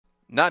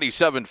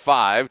97.5,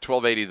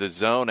 1280 The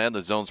Zone and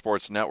the Zone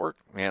Sports Network.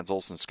 Hans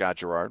Olsen, Scott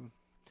Gerard.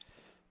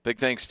 Big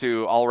thanks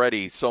to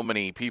already so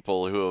many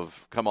people who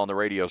have come on the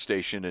radio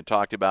station and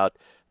talked about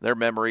their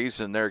memories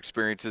and their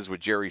experiences with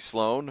Jerry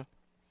Sloan.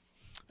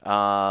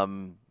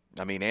 Antoine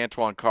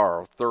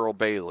Carr, Thurl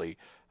Bailey,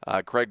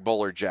 Craig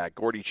Bolerjack,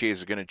 Gordie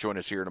Chiesa is going to join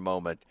us here in a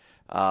moment.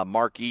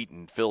 Mark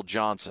Eaton, Phil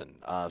Johnson.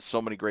 So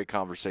many great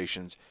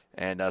conversations,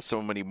 and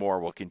so many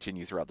more will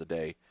continue throughout the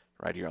day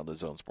right here on the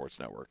Zone Sports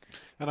Network.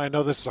 And I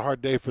know this is a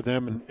hard day for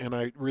them, and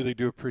I really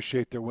do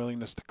appreciate their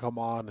willingness to come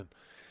on. And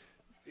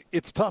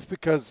it's tough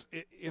because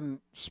in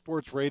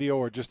sports radio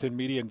or just in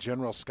media in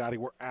general, Scotty,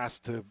 we're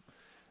asked to,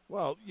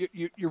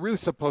 you're really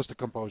supposed to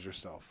compose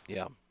yourself.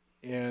 Yeah.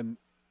 And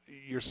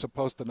you're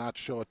supposed to not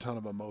show a ton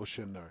of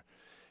emotion.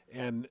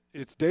 And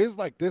it's days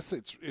like this,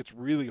 it's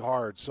really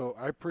hard. So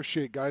I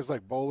appreciate guys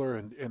like Bowler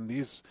and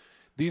these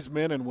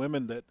men and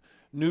women that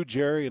knew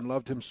Jerry and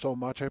loved him so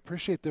much. I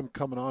appreciate them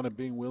coming on and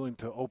being willing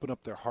to open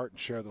up their heart and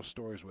share those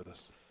stories with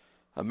us.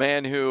 A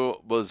man who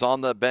was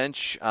on the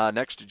bench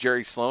next to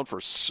Jerry Sloan for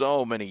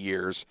so many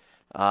years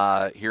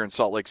here in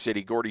Salt Lake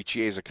City. Gordie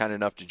Chiesa, kind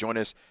enough to join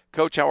us.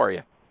 Coach, how are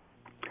you?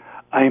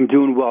 I am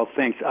doing well,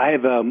 thanks. I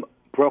have a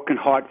broken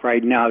heart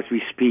right now as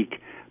we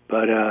speak,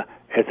 but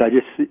as I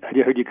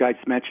heard you guys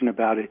mention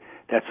about it,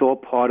 that's all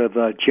part of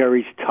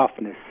Jerry's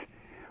toughness,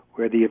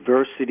 where the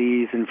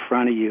adversity is in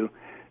front of you,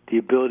 the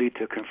ability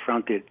to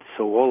confront it.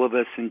 So all of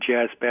us in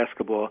Jazz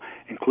basketball,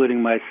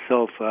 including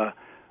myself,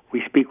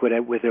 we speak with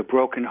a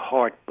broken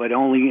heart, but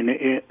only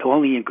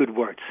in good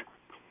words.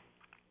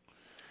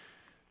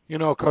 You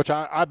know, Coach,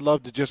 I'd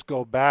love to just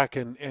go back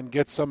and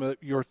get some of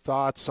your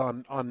thoughts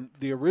on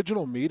the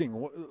original meeting.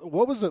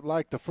 What was it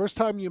like the first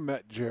time you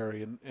met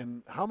Jerry,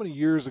 and how many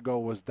years ago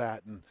was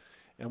that, and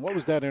what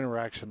was that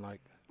interaction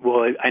like?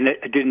 Well, I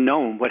didn't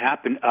know him. What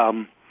happened,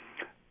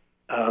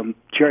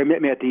 Jerry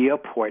met me at the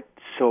airport,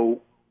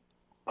 so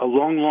a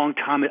long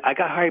time. I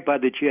got hired by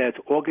the Jazz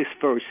August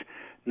 1st,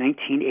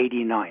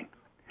 1989.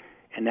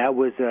 And that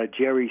was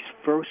Jerry's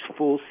first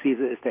full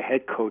season as the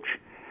head coach.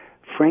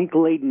 Frank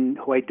Layden,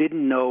 who I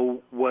didn't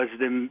know, was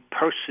the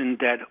person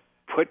that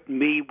put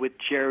me with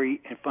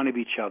Jerry in front of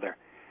each other.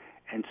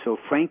 And so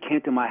Frank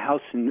came to my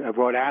house in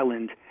Rhode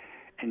Island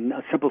and,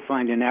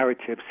 simplifying the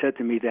narrative, said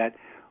to me that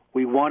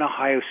we want to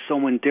hire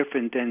someone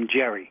different than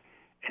Jerry,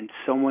 and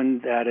someone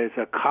that is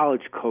a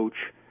college coach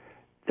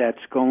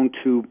that's going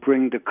to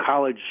bring the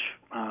college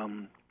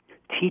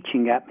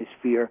teaching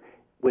atmosphere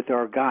with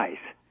our guys.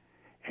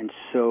 And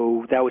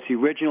so that was the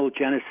original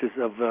genesis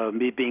of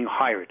me being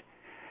hired.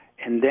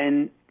 And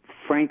then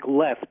Frank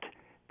left.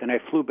 Then I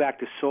flew back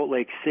to Salt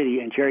Lake City,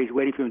 and Jerry's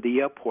waiting for me at the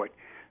airport.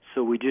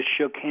 So we just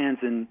shook hands,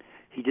 and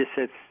he just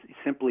said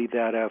simply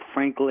that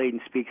Frank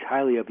Layden speaks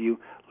highly of you.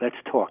 Let's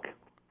talk.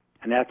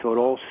 And that's how it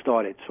all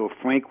started. So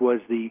Frank was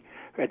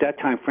at that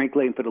time, Frank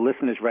Layden, for the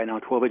listeners right now,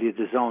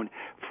 1280 The Zone,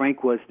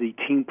 Frank was the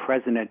team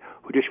president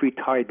who just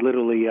retired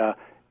literally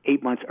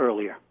 8 months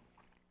earlier.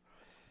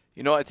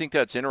 You know, I think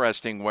that's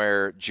interesting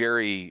where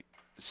Jerry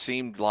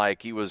seemed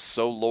like he was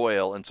so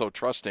loyal and so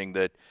trusting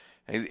that,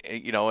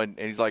 you know, and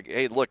he's like,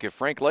 hey, look, if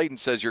Frank Layden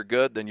says you're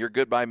good, then you're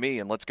good by me,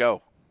 and let's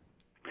go.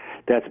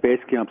 That's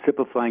basically, I'm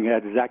simplifying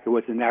that exactly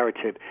what's the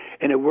narrative.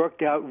 And it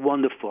worked out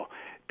wonderful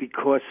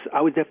because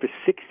I was there for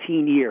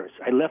 16 years.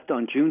 I left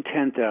on June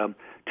 10th,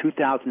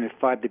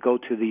 2005 to go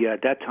to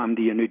at that time,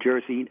 the New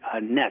Jersey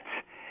Nets.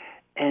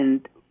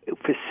 And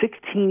for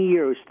 16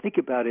 years, think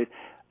about it,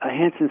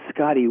 Hans and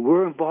Scotty,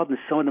 we're involved in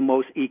some of the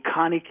most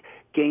iconic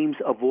games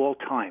of all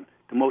time,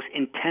 the most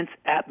intense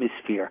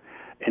atmosphere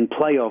in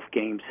playoff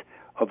games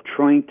of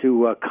trying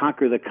to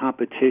conquer the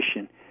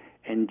competition.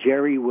 And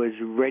Jerry was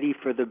ready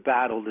for the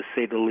battle, to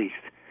say the least.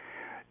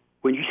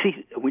 When you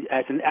see,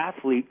 as an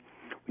athlete,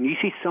 when you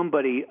see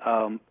somebody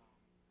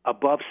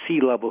above sea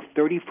level,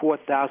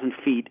 34,000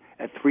 feet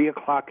at 3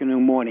 o'clock in the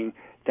morning,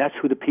 that's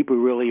who the people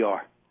really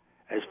are,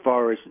 as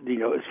far as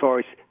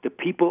the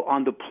people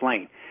on the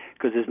plane.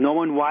 Because there's no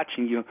one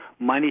watching you,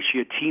 minus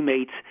your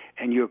teammates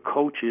and your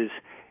coaches,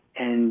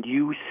 and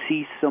you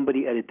see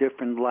somebody at a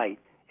different light.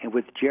 And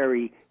with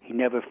Jerry, he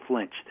never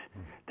flinched.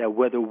 That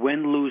whether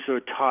win, lose,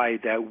 or tie,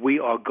 that we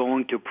are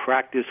going to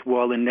practice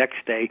well the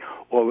next day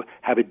or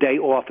have a day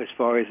off as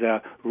far as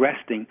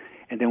resting.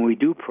 And then when we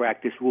do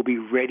practice, we'll be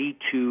ready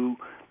to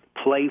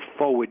play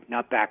forward,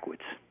 not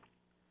backwards.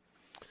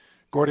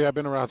 Gordie, I've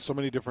been around so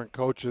many different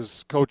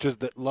coaches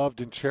that loved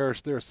and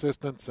cherished their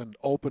assistants and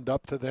opened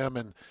up to them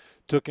and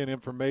took in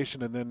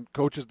information, and then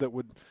coaches that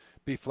would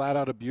be flat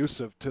out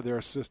abusive to their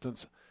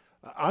assistants.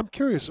 I'm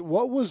curious,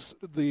 what was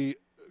the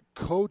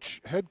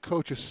head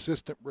coach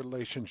assistant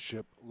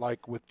relationship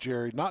like with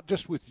Jerry, not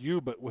just with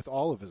you, but with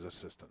all of his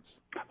assistants?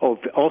 Oh,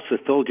 also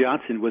Phil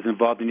Johnson was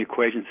involved in the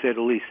equation, to say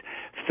the least.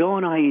 Phil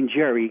and I and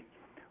Jerry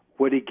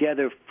were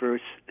together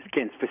for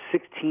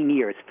 16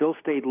 years. Phil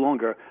stayed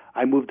longer.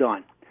 I moved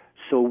on.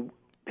 So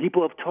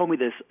people have told me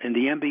this in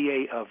the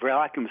NBA of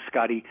Relacum,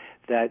 Scotty,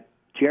 that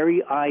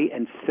Jerry, I,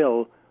 and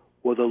Phil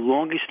were the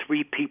longest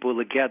three people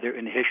together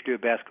in the history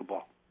of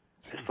basketball,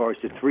 as far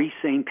as the three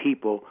same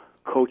people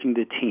coaching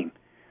the team.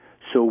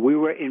 So we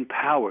were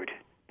empowered,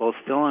 both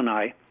Phil and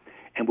I.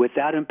 And with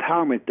that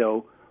empowerment,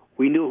 though,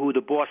 we knew who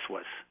the boss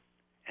was.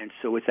 And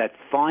so it's that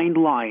fine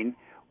line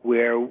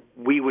where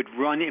we would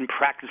run in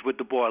practice with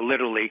the ball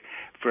literally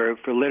for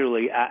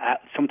literally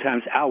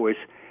sometimes hours,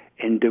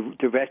 and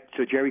the rest,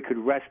 so Jerry could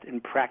rest in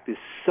practice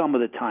some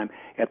of the time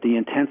at the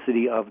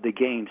intensity of the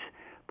games.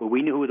 But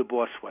we knew who the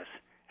boss was.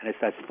 And it's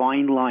that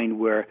fine line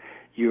where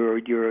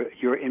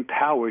you're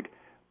empowered,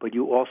 but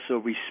you also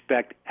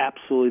respect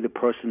absolutely the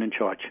person in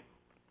charge.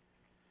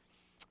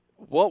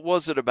 What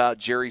was it about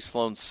Jerry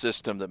Sloan's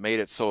system that made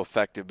it so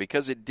effective?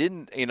 Because it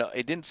didn't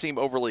seem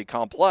overly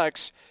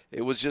complex.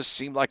 It was just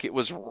seemed like it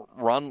was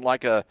run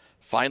like a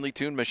finely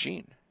tuned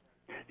machine.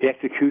 The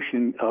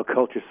execution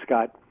culture,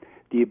 Scott,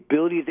 the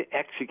ability to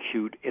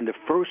execute in the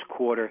first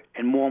quarter,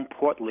 and more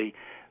importantly,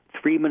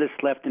 3 minutes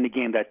left in the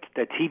game, that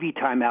TV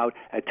timeout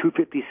at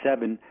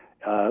 2:57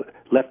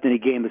 left in the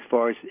game as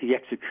far as the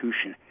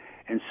execution.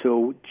 And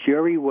so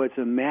Jerry was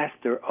a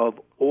master of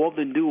all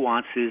the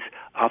nuances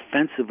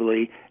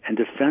offensively and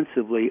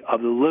defensively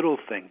of the little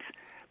things.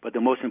 But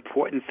the most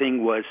important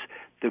thing was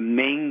the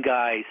main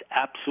guys,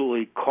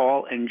 absolutely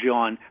Carl and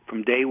John,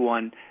 from day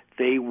one,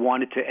 they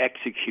wanted to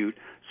execute.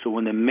 So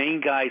when the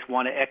main guys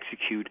want to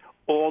execute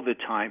all the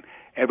time,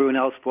 everyone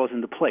else falls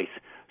into place.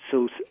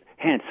 So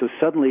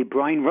suddenly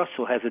Brian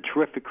Russell has a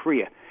terrific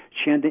career.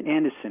 Shandon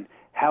Anderson,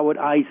 Howard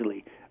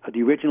Isley,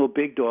 the original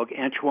big dog,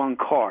 Antoine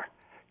Carr.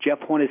 Jeff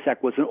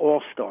Hornacek was an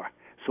all-star.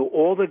 So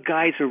all the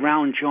guys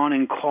around John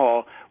and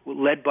Carl,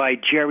 led by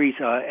Jerry's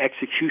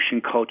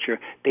execution culture,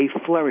 they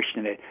flourished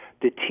in it.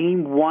 The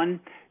team won.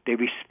 They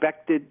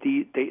respected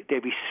they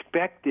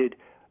respected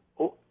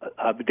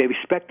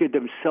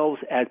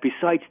themselves as,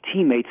 besides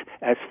teammates,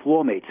 as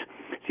floor mates.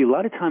 See, a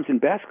lot of times in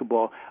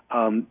basketball,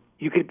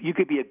 you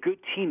could be a good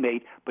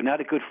teammate but not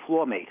a good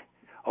floor mate.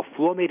 A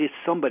floor mate is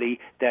somebody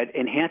that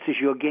enhances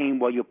your game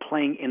while you're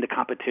playing in the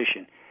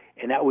competition.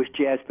 And that was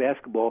Jazz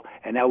basketball,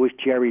 and that was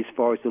Jerry as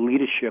far as the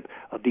leadership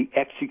of the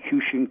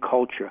execution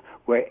culture,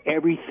 where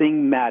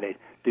everything mattered.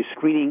 The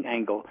screening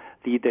angle,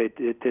 the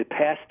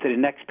pass to the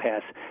next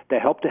pass, the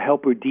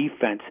helper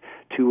defense,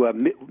 to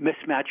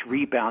mismatch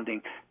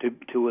rebounding,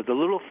 to the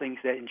little things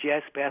that in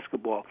Jazz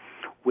basketball,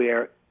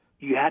 where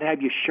you had to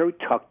have your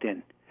shirt tucked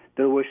in.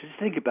 In other words, just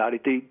think about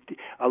it.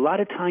 A lot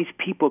of times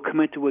people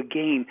come into a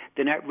game,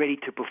 they're not ready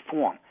to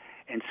perform.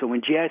 And so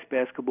in Jazz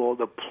basketball,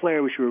 the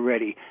players were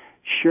ready.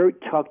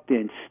 Shirt tucked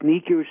in,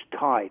 sneakers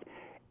tied.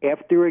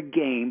 After a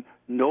game,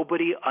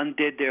 nobody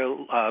undid their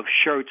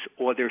shirts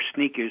or their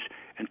sneakers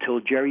until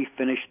Jerry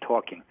finished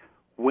talking.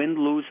 Win,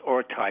 lose,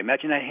 or tie.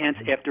 Imagine that, Hans,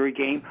 after a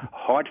game,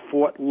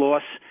 hard-fought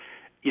loss.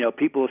 You know,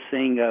 people are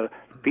saying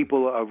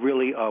people are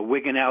really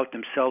wigging out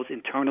themselves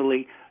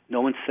internally.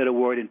 No one said a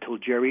word until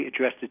Jerry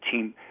addressed the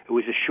team. It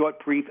was a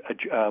short, brief,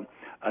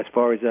 as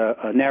far as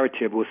a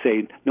narrative, we'll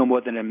say no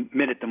more than a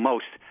minute the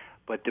most.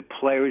 But the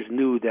players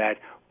knew that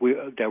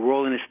we're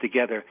all in this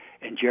together,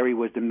 and Jerry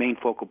was the main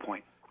focal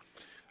point.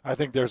 I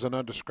think there's an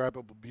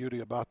indescribable beauty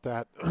about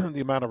that,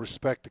 the amount of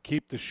respect to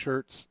keep the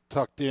shirts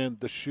tucked in,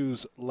 the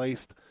shoes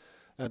laced,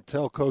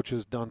 until coach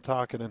is done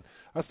talking. And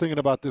I was thinking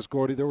about this,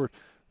 Gordie.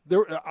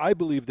 I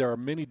believe there are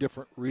many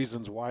different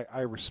reasons why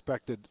I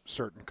respected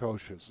certain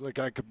coaches. Like,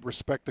 I could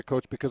respect a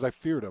coach because I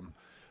feared him.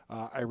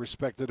 I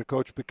respected a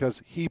coach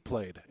because he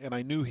played, and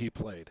I knew he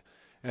played.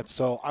 And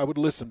so I would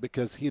listen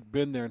because he had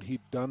been there and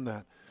he'd done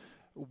that.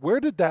 Where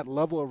did that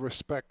level of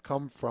respect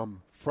come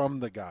from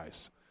the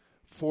guys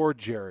for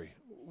Jerry?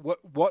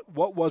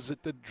 What was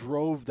it that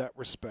drove that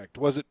respect?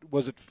 Was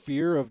it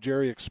fear of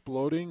Jerry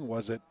exploding?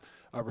 Was it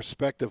a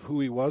respect of who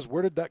he was?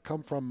 Where did that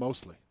come from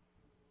mostly?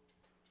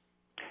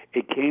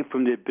 It came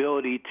from the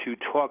ability to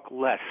talk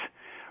less.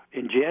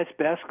 In Jazz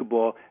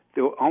basketball,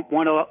 there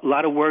weren't a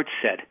lot of words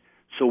said.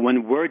 So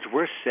when words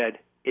were said,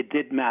 it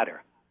did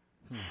matter.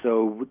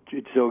 So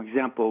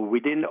example,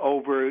 we didn't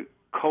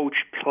overcoach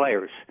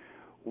players.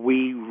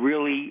 We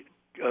really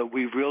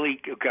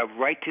got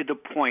right to the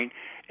point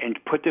and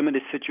put them in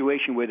a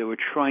situation where they were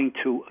trying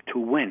to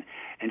win.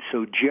 And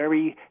so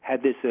Jerry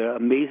had this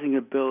amazing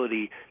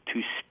ability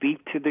to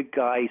speak to the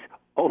guys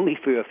only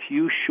for a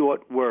few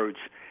short words,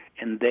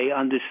 and they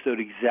understood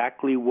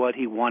exactly what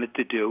he wanted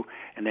to do.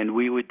 And then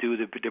we would do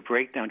the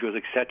breakdown drills,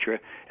 etc.,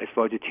 as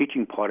far as the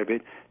teaching part of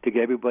it, to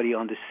get everybody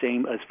on the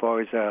same as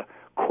far as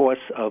course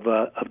of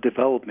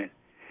development.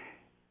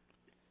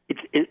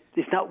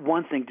 It's not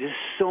one thing. There's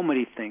so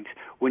many things.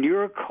 When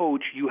you're a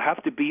coach, you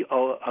have to be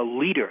a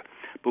leader.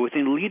 But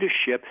within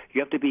leadership,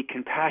 you have to be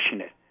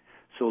compassionate.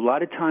 So a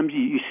lot of times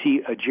you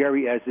see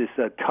Jerry as this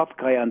tough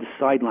guy on the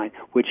sideline,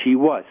 which he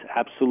was,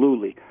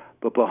 absolutely.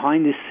 But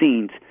behind the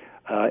scenes,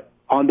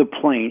 on the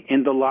plane,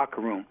 in the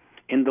locker room,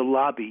 in the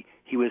lobby,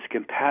 he was a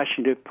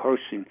compassionate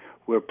person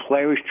where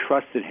players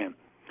trusted him.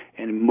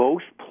 And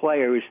most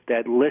players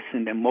that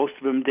listened, and most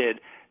of them did,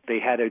 they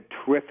had a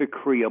terrific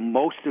career.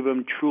 Most of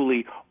them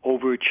truly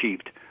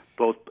overachieved,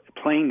 both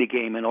playing the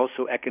game and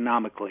also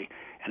economically.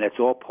 And that's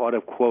all part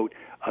of, quote,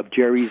 of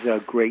Jerry's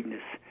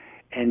greatness.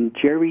 And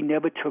Jerry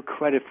never took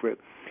credit for it.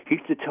 He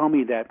used to tell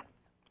me that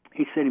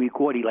he said to me,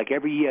 Gordie, like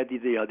every year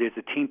there's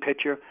a team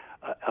picture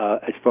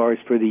as far as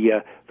for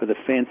the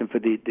fans and for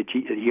the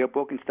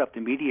yearbook and stuff,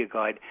 the media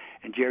guide.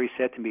 And Jerry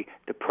said to me,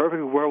 the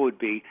perfect world would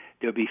be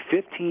there'll be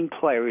 15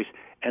 players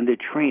and the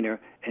trainer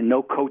and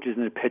no coaches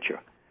in the picture.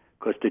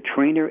 Because the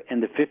trainer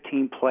and the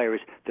 15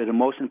 players, they're the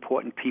most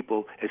important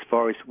people as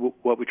far as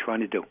what we're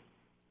trying to do.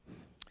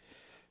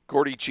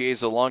 Gordie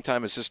Chiesa,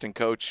 longtime assistant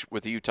coach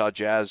with the Utah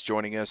Jazz,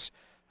 joining us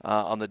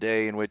on the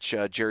day in which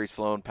Jerry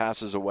Sloan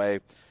passes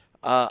away.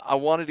 I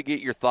wanted to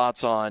get your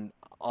thoughts on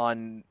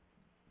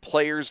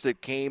players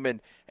that came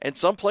and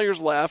some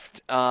players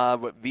left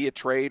via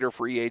trade or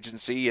free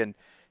agency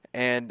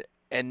and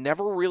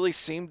never really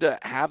seemed to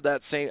have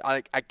that same.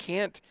 I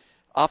can't,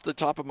 off the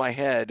top of my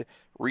head,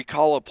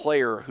 recall a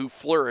player who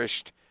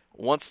flourished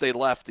once they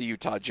left the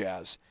Utah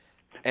Jazz.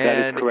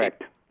 That is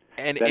correct.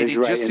 And that is it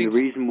right. just and seems...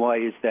 the reason why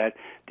is that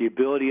the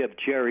ability of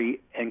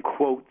Jerry and,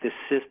 quote, the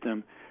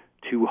system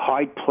to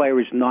hide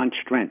players'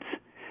 non-strengths.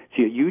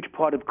 See, a huge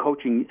part of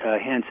coaching,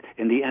 hence,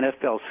 in the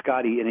NFL,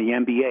 Scotty, in the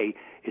NBA,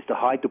 is to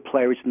hide the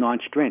players'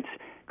 non-strengths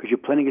because you're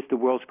playing against the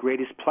world's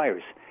greatest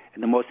players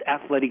and the most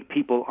athletic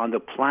people on the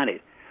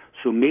planet.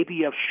 So maybe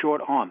you have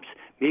short arms.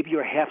 Maybe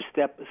you're a half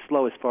step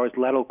slow as far as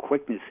lateral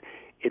quickness.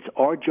 It's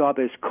our job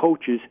as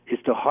coaches is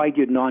to hide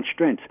your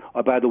non-strengths.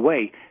 Oh, by the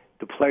way,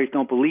 the players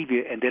don't believe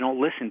you and they don't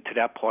listen to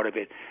that part of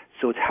it.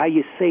 So it's how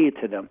you say it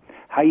to them,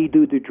 how you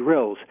do the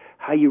drills,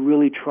 how you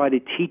really try to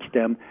teach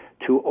them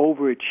to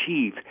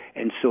overachieve.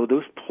 And so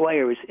those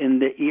players in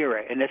the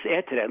era, and let's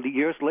add to that,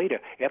 years later,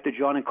 after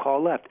John and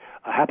Carl left,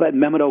 how about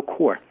Mehmet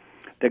Okur?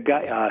 The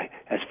guy,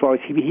 as far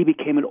as he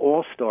became an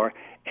all-star,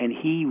 and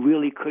he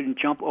really couldn't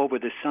jump over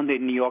the Sunday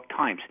New York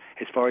Times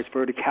as far as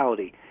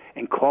verticality.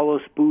 And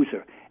Carlos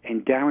Boozer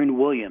and Darren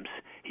Williams,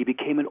 he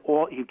became an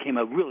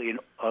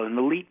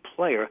elite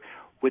player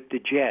with the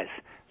Jazz.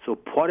 So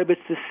part of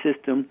it's the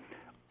system.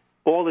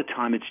 All the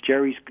time, it's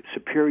Jerry's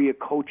superior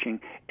coaching,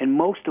 and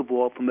most of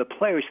all, from the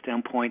player's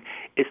standpoint,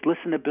 it's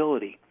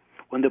listenability.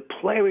 When the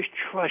players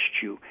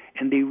trust you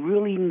and they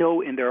really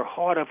know in their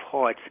heart of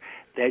hearts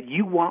that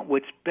you want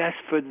what's best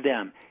for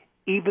them,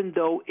 even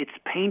though it's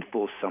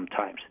painful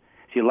sometimes.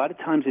 See, a lot of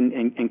times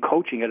in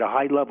coaching at a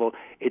high level,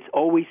 it's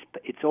always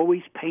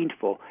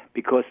painful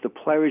because the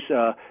players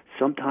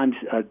sometimes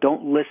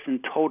don't listen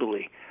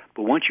totally.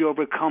 But once you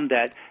overcome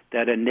that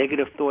a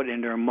negative thought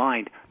in their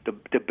mind,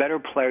 the better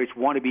players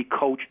want to be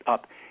coached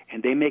up,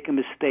 and they make a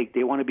mistake.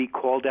 They want to be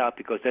called out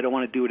because they don't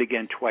want to do it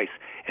again twice.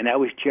 And that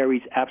was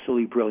Jerry's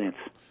absolute brilliance.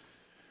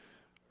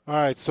 All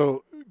right,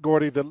 so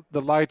Gordie, the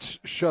lights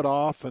shut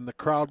off and the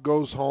crowd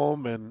goes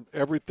home and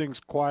everything's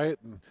quiet,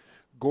 and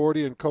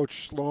Gordie and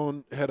Coach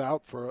Sloan head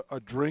out for a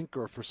drink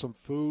or for some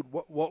food.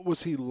 What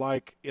was he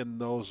like in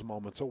those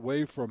moments,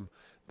 away from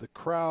the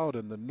crowd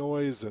and the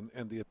noise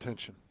and the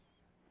attention?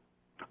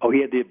 Oh,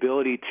 he had the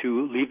ability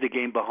to leave the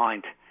game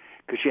behind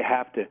because you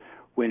have to.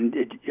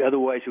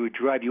 Otherwise, it would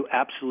drive you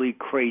absolutely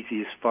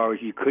crazy as far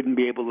as you couldn't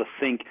be able to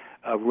think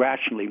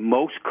rationally.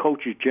 Most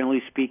coaches,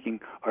 generally speaking,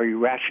 are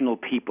irrational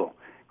people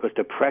because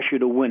the pressure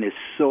to win is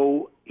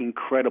so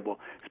incredible,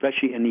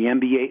 especially in the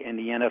NBA and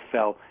the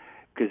NFL,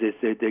 because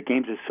the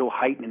games are so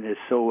heightened and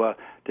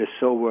they're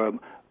so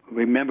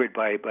remembered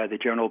by the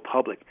general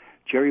public.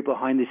 Jerry,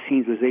 behind the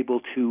scenes, was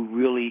able to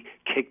really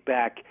kick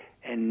back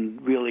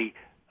and really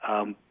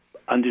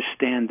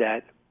understand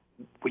that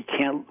we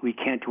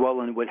can't dwell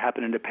on what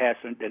happened in the past,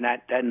 and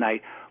that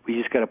night we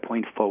just got to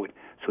point forward.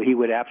 So he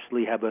would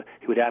absolutely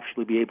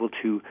be able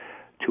to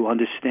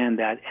understand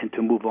that and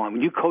to move on.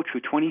 When you coach for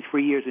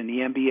 23 years in the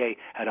NBA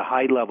at a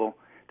high level,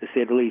 to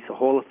say the least, a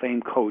Hall of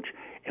Fame coach,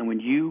 and when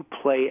you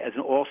play as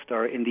an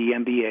all-star in the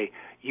NBA,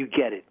 you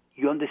get it.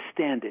 You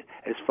understand it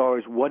as far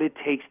as what it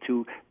takes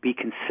to be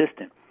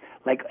consistent.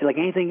 Like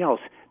anything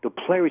else, the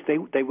players, they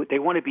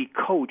want to be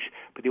coached,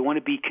 but they want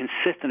to be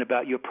consistent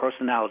about your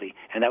personality,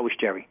 and that was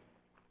Jerry.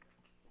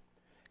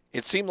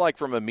 It seemed like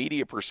from a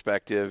media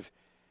perspective,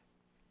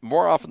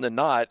 more often than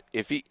not,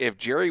 if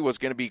Jerry was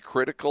going to be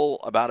critical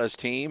about his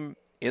team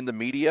in the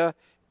media,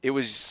 it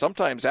was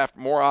sometimes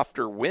more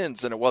after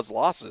wins than it was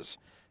losses.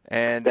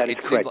 And that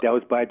is correct. That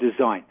was by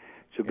design.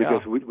 So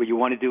because what you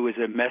want to do is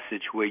a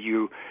message where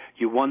you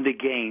won the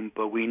game,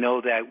 but we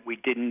know that we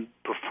didn't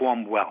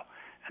perform well.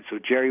 And so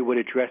Jerry would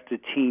address the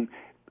team,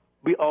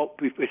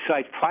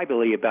 besides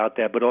privately about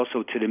that, but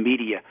also to the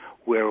media,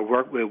 where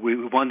we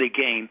won the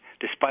game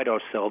despite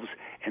ourselves,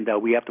 and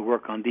that we have to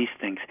work on these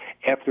things.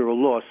 After a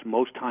loss,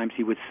 most times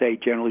he would say,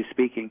 generally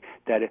speaking,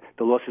 that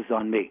the loss is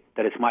on me,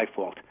 that it's my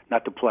fault,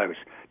 not the players,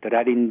 that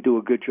I didn't do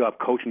a good job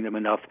coaching them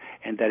enough,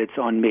 and that it's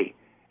on me.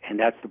 And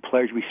that's the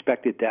players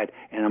respected that,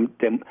 and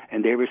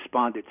they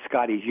responded.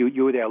 Scotty,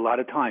 you were there a lot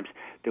of times.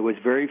 There was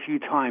very few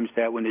times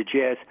that when the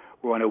Jazz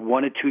were on a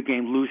 1 or 2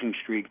 game losing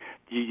streak,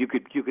 you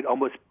could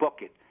almost book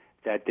it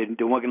that they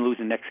weren't going to lose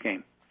the next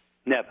game.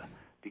 Never,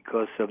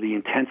 because of the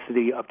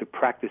intensity of the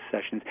practice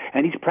sessions.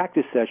 And these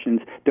practice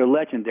sessions, they're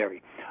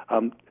legendary.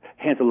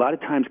 Hans, a lot of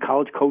times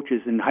college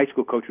coaches and high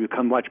school coaches would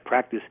come watch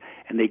practice,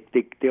 and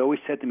they always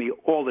said to me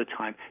all the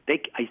time,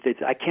 I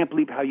said, I can't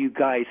believe how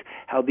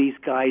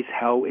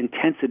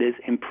intense it is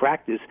in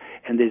practice,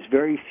 and there's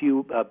very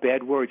few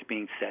bad words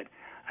being said.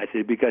 I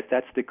said, because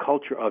that's the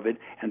culture of it,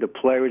 and the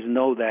players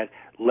know that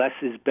less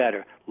is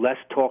better, less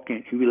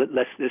talking,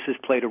 this has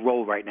played a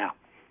role right now.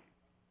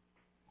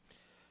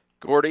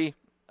 Gordie,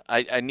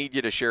 I need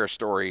you to share a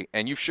story,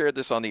 and you've shared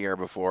this on the air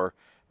before,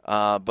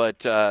 but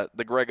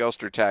the Greg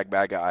Ostertag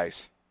bag of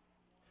ice.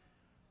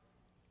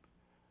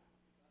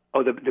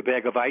 Oh, the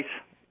bag of ice?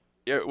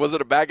 Yeah, was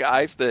it a bag of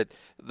ice that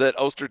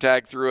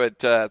Ostertag threw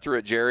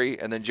at Jerry,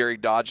 and then Jerry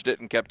dodged it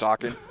and kept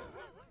talking?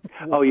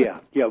 Oh yeah.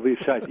 Greg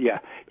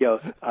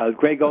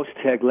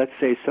Ostertag. Let's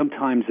say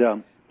sometimes,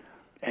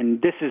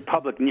 and this is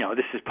public.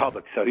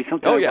 So he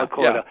sometimes I'll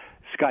call it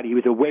Scotty. He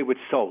was a wayward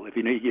soul. If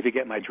you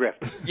get my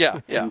drift. Yeah.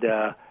 And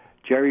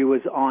Jerry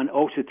was on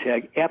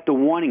Ostertag after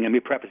warning him. He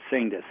prefaced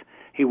saying this.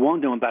 He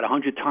warned him about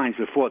 100 times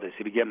before this.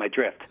 If you get my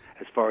drift,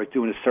 as far as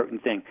doing a certain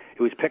thing,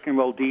 it was pick and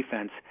roll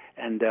defense,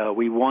 and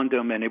we warned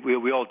him, and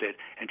we all did,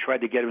 and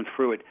tried to get him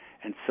through it.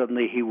 And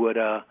suddenly he would.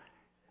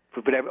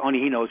 But only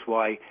he knows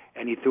why,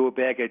 and he threw a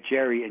bag at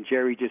Jerry, and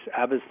Jerry just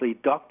obviously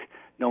ducked.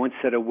 No one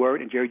said a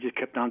word, and Jerry just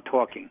kept on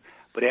talking.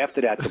 But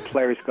after that, the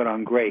players got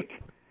on Greg.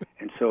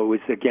 And so it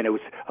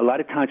was a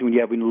lot of times when you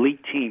have an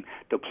elite team,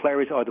 the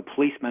players are the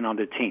policemen on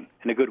the team,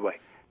 in a good way,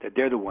 that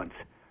they're the ones.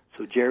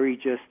 So Jerry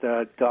just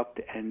ducked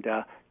and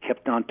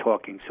kept on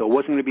talking. So it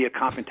wasn't going to be a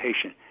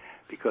confrontation,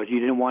 because you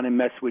didn't want to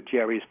mess with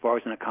Jerry as far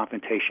as in a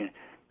confrontation,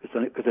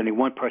 because only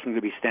one person is going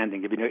to be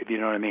standing, if you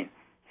know what I mean.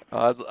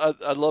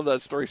 I love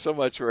that story so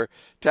much, where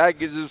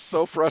Tag is just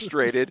so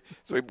frustrated,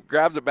 so he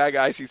grabs a bag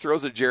of ice, he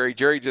throws it at Jerry.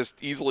 Jerry just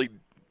easily,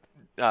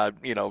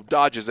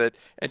 dodges it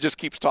and just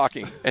keeps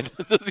talking and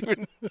doesn't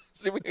even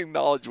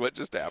acknowledge what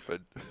just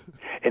happened.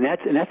 And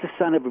that's a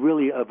sign of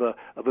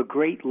a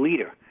great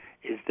leader,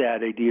 is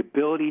that the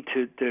ability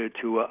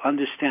to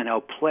understand how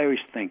players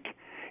think.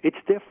 It's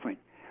different.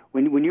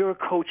 When you're a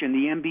coach in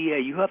the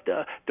NBA, you have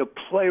the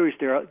players.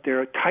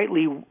 They're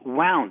tightly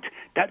wound.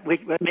 That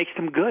makes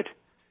them good.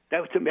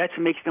 That's what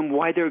makes them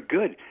why they're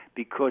good,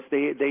 because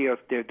they're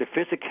the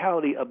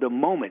physicality of the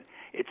moment.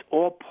 It's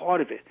all part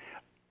of it.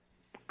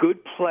 Good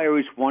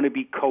players want to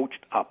be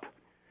coached up,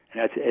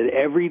 and that's at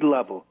every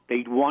level.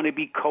 They want to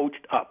be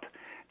coached up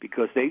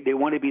because they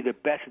want to be the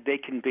best they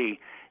can be.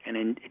 And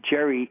then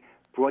Jerry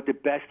brought the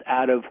best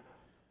out of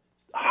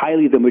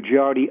the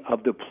majority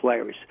of the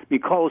players. I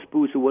mean, Carlos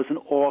Boozer was an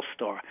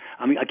all-star.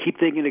 I mean, I keep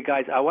thinking of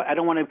guys. I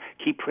don't want to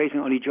keep praising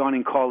only John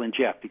and Carl and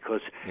Jeff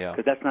because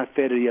that's not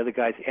fair to the other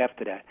guys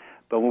after that.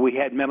 But when we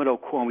had Mehmet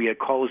Okur, we had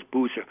Carlos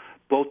Boozer.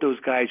 Both those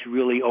guys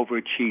really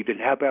overachieved. And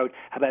how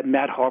about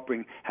Matt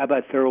Harpring? How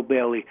about Thurl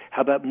Bailey?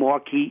 How about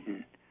Mark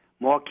Eaton?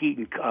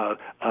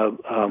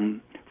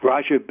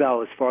 Roger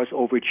Bell as far as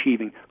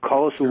overachieving.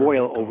 Carlos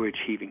Arroyo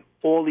overachieving.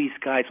 All these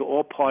guys are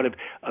all part of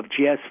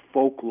jazz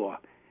folklore.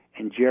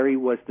 And Jerry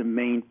was the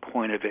main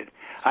point of it.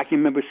 I can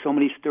remember so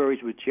many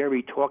stories with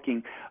Jerry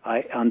talking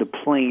on the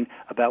plane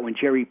about when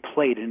Jerry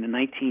played in the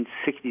 1960s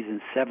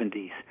and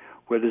 70s,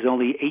 where there's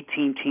only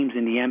 18 teams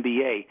in the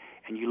NBA,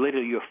 and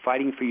you're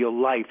fighting for your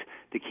life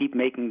to keep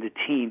making the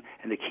team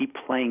and to keep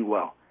playing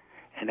well.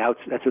 And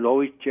that's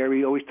what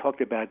Jerry always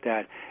talked about,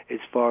 that as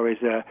far as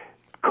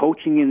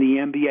coaching in the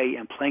NBA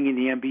and playing in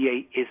the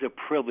NBA is a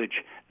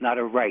privilege, not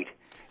a right.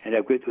 And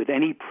with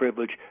any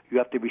privilege, you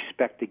have to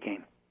respect the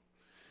game.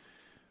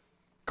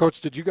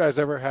 Coach, did you guys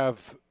ever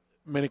have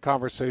many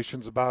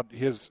conversations about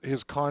his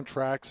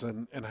contracts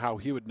and how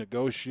he would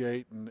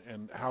negotiate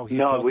and how he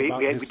felt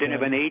about his we didn't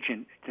have an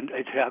agent.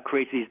 It's how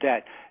crazy is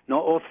that? No,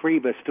 all three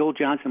of us, Phil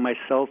Johnson,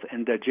 myself,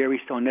 and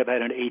Jerry Sloan, never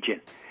had an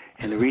agent.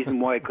 And the reason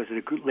why, because of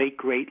the late,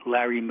 great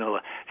Larry Miller.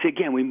 See,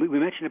 again, we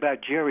mentioned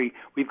about Jerry.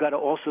 We've got to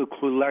also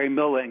include Larry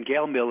Miller and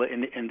Gail Miller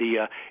in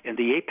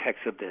the apex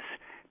of this,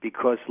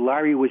 because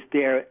Larry was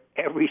there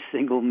every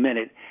single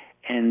minute,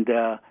 and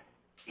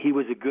he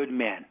was a good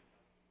man.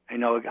 I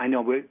know.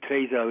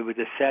 Today's with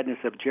the sadness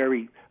of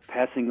Jerry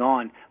passing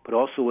on, but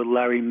also with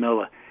Larry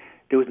Miller.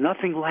 There was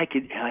nothing like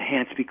it,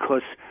 Hans,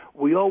 because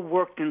we all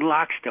worked in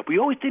lockstep. We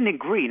always didn't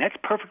agree, and that's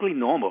perfectly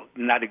normal,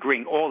 not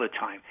agreeing all the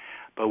time.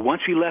 But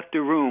once we left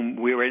the room,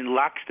 we were in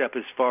lockstep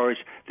as far as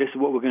this is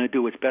what we're going to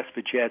do. It's best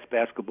for Jazz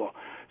basketball.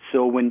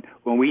 So when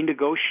we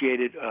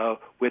negotiated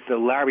with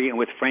Larry and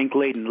with Frank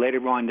Layden,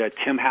 later on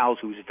Tim Howells,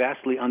 who's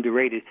vastly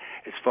underrated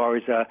as far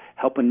as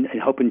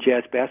helping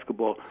Jazz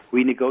basketball,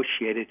 we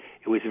negotiated.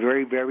 It was a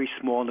very, very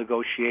small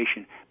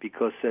negotiation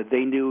because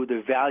they knew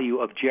the value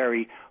of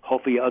Jerry.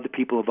 Hopefully, other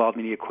people involved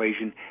in the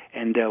equation,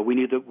 and we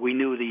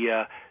knew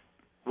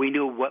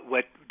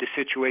what the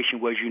situation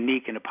was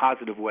unique in a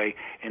positive way,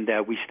 and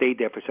we stayed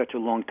there for such a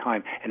long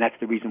time, and that's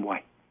the reason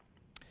why.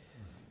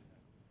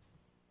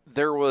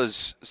 There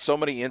was so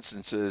many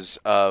instances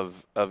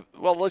of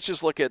let's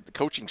just look at the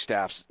coaching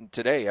staffs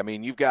today. I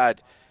mean, you've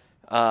got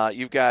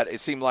it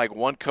seemed like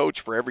one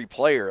coach for every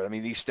player. I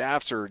mean, these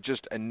staffs are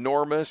just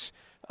enormous.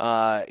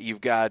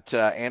 You've got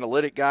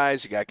analytic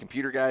guys. You got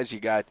computer guys. You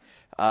got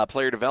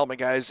player development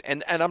guys.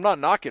 And I'm not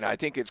knocking it. I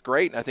think it's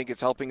great, and I think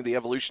it's helping the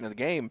evolution of the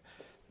game.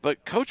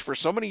 But, Coach, for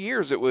so many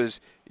years, it was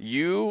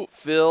you,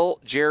 Phil,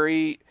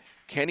 Jerry,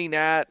 Kenny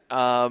Nat,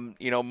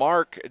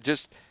 Mark.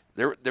 Just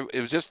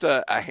it was just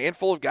a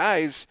handful of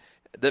guys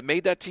that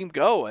made that team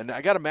go. And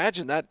I got to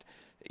imagine that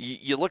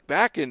you look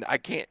back, and I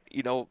can't,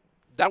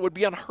 that would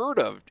be unheard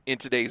of in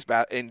today's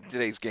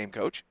game,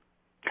 Coach.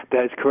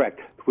 That is correct,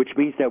 which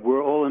means that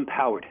we're all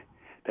empowered,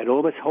 that all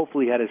of us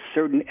hopefully had a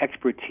certain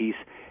expertise,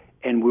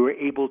 and we were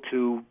able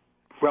to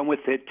run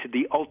with it to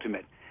the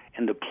ultimate,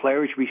 and the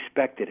players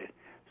respected it.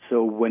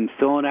 So when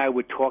Phil and I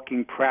were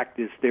talking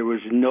practice, there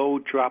was no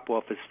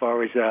drop-off as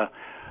far as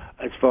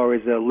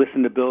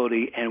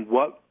listenability, and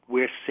what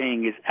we're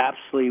saying is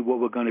absolutely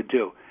what we're going to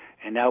do.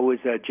 And that was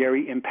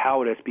Jerry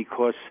empowered us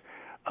because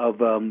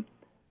of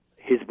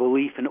his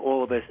belief in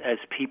all of us as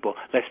people.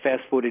 Let's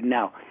fast forward it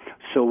now.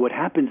 So what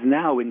happens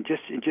now, and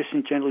just in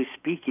generally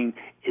speaking,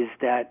 is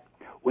that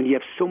when you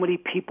have so many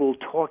people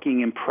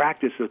talking in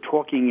practice or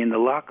talking in the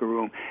locker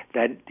room,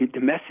 that the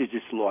message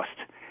is lost.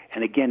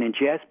 And again, in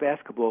jazz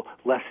basketball,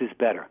 less is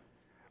better.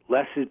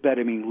 Less is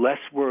better, meaning less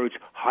words,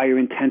 higher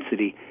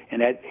intensity,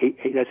 and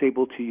that's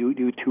able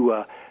to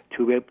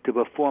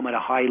perform at a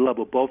high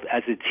level, both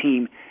as a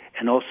team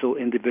and also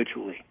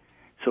individually.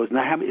 So it's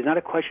not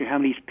a question of how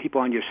many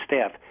people on your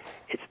staff.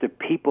 It's the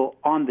people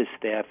on the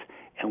staff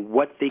and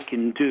what they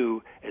can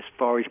do as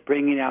far as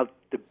bringing out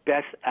the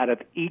best out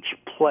of each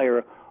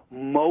player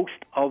most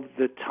of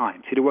the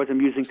time. See the words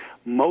I'm using?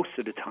 Most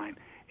of the time.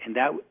 And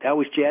that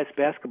was jazz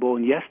basketball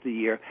in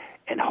yesteryear,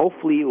 and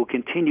hopefully it will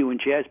continue in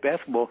jazz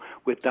basketball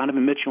with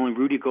Donovan Mitchell and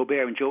Rudy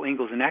Gobert and Joe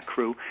Ingles and that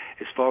crew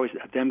as far as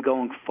them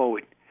going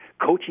forward.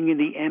 Coaching in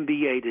the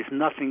NBA, there's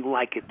nothing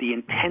like it. The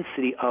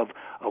intensity of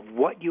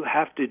what you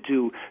have to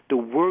do, the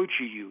words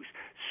you use.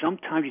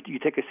 Sometimes you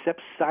take a step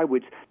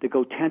sideways to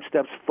go 10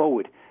 steps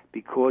forward,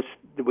 because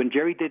when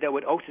Jerry did that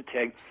with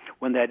Ostertag,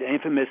 when that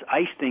infamous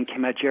ice thing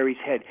came at Jerry's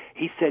head,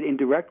 he said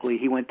indirectly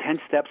he went 10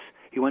 steps.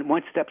 He went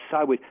one step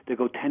sideways to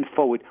go 10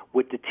 forward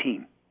with the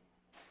team.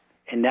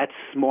 And that's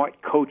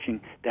smart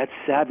coaching. That's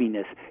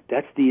savviness.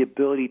 That's the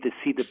ability to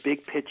see the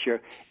big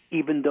picture,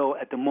 even though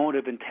at the moment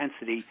of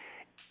intensity,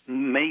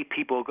 many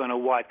people are going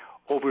to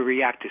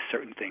overreact to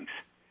certain things.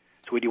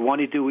 So what you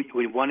want to do is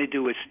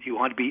you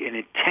want to be an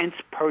intense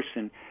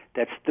person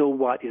that still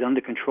is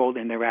under control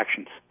in their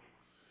actions.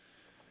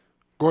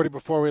 Gordie,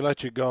 before we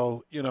let you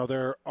go,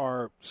 there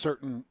are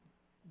certain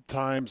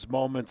times,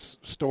 moments,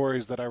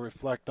 stories that I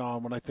reflect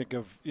on when I think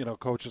of,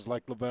 coaches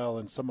like Lavelle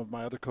and some of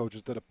my other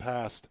coaches that have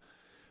passed.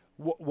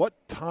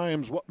 What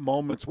times, what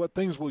moments, what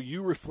things will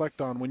you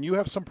reflect on when you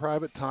have some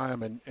private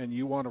time and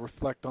you want to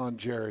reflect on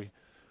Jerry?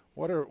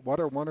 What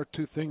are one or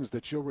two things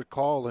that you'll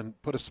recall and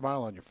put a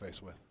smile on your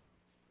face with?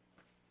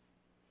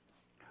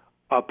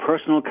 Our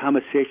personal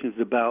conversations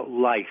about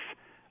life,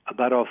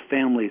 about our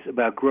families,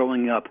 about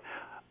growing up.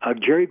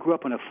 Jerry grew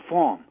up on a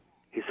farm.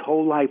 His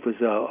whole life was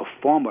a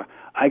farmer.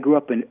 I grew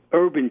up in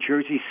urban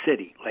Jersey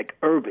City, like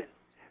urban.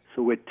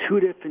 So we're two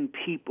different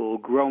people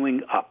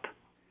growing up.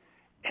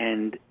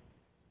 And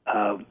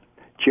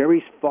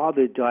Jerry's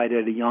father died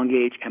at a young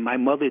age, and my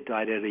mother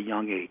died at a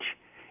young age.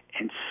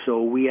 And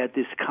so we had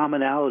this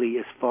commonality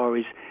as far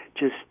as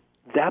just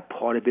that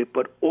part of it,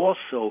 but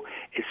also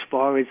as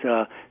far as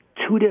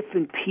two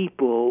different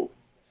people,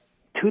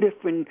 two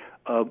different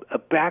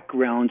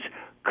backgrounds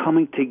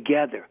coming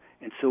together.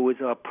 And so it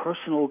was our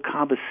personal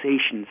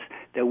conversations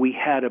that we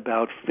had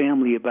about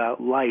family,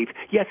 about life,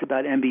 yes,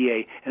 about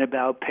NBA and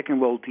about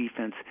pick-and-roll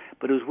defense,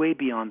 but it was way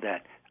beyond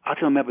that. I'll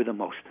remember the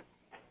most.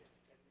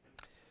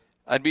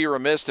 I'd be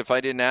remiss if I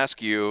didn't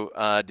ask you,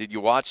 did you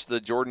watch the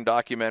Jordan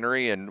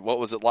documentary, and what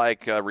was it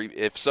like,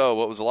 if so,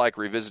 what was it like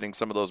revisiting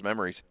some of those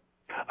memories?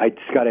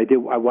 Scott, I did.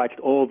 I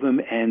watched all of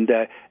them, and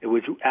it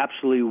was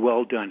absolutely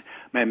well done.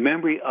 My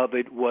memory of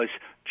it was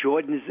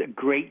Jordan's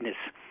greatness.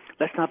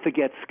 Let's not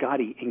forget,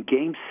 Scotty, in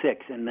Game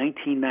 6 in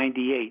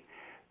 1998,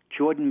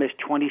 Jordan missed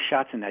 20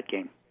 shots in that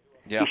game.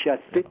 Yeah. He shot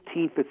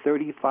 15 for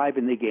 35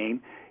 in the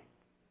game.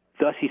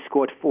 Thus, he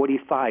scored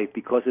 45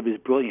 because of his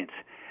brilliance.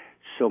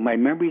 So my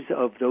memories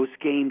of those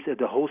games, of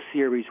the whole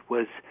series,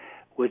 was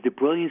the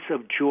brilliance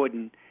of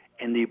Jordan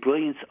and the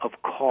brilliance of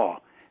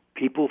Carl.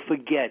 People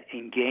forget,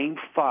 in Game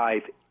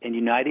 5 in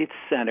United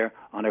Center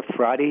on a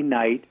Friday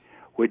night,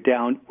 we're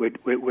down.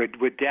 It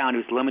was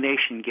an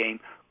elimination game.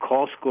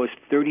 Carl scores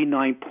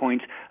 39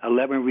 points,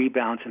 11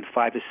 rebounds, and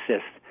 5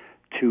 assists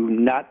to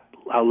not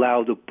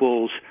allow the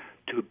Bulls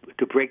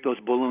to break those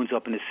balloons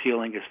up in the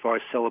ceiling as far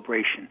as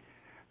celebration.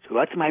 So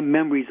that's my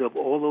memories of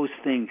all those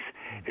things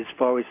as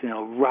far as,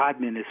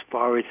 Rodman, as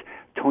far as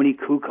Tony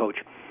Kukoc.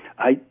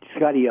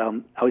 Scotty, I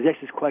was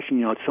asked this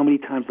question, so many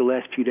times the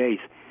last few days.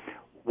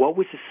 What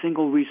was the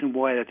single reason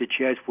why that the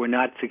Jazz were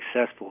not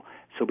successful?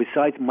 So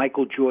besides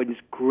Michael Jordan's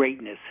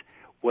greatness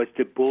was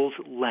the Bulls'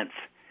 length.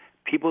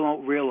 people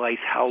don't realize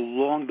how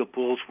long the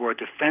Bulls were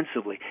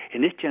defensively.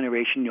 In this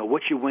generation,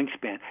 what's your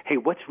wingspan? Hey,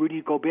 what's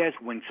Rudy Gobert's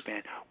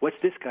wingspan? What's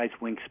this guy's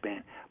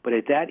wingspan? But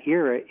at that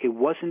era, it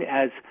wasn't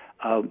as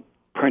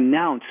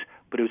pronounced,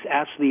 but it was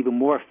absolutely even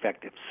more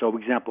effective. So, for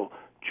example,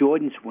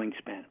 Jordan's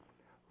wingspan,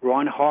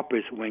 Ron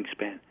Harper's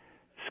wingspan,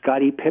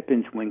 Scottie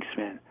Pippen's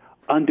wingspan,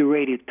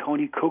 underrated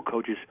Tony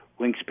Kukoc's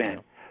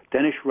wingspan,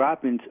 Dennis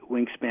Rodman's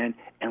wingspan,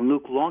 and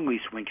Luke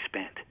Longley's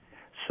wingspan.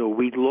 So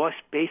we lost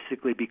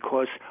basically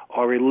because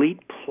our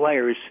elite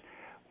players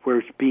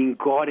were being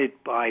guarded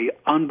by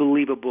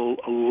unbelievable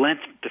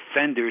length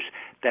defenders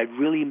that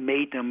really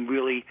made them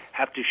really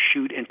have to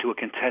shoot into a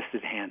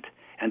contested hand.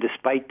 And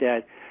despite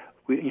that,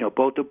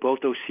 both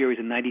those series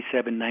in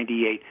 '97,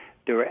 '98,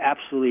 they were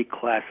absolutely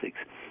classics.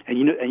 And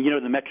you know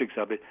the metrics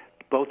of it.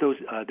 Both those,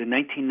 the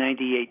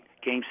 1998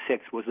 Game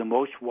 6 was the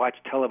most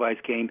watched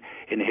televised game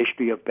in the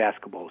history of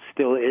basketball.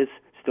 Still is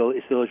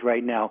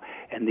right now.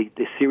 And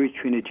the series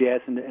between the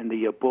Jazz and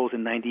the Bulls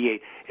in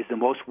 '98 is the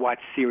most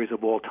watched series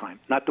of all time.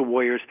 Not the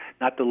Warriors,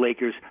 not the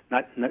Lakers,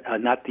 not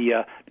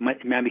the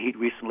Miami Heat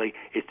recently.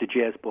 It's the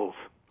Jazz Bulls.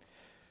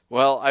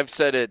 Well, I've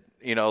said it,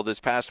 this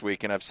past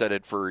week, and I've said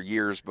it for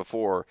years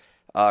before.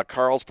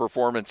 Karl's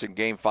performance in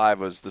Game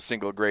 5 was the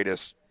single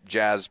greatest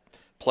Jazz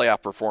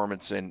playoff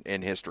performance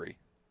in history.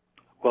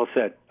 Well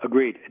said.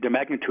 Agreed. The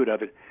magnitude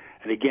of it.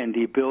 And again,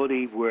 the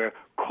ability where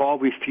Karl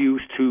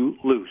refused to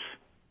lose.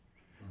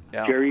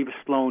 Yeah. Jerry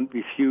Sloan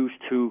refused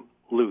to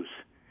lose.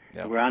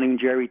 Yeah. We're honoring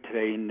Jerry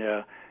today, and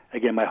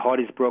again, my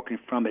heart is broken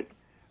from it.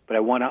 But I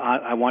want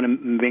to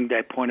make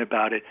that point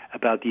about it,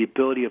 about the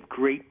ability of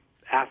great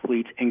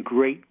athletes and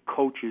great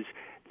coaches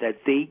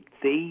that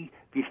they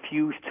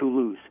refuse to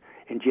lose.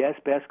 In Jazz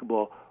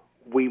basketball,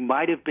 we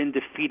might have been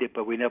defeated,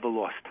 but we never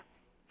lost.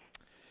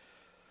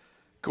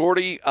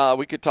 Gordie,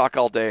 we could talk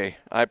all day.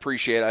 I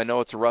appreciate it. I know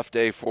it's a rough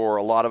day for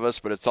a lot of us,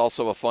 but it's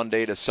also a fun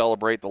day to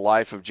celebrate the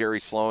life of Jerry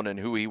Sloan and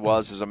who he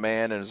was as a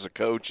man and as a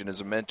coach and as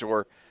a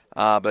mentor.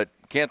 But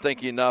can't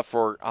thank you enough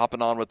for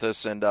hopping on with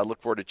us, and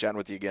look forward to chatting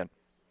with you again.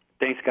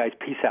 Thanks, guys.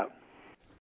 Peace out.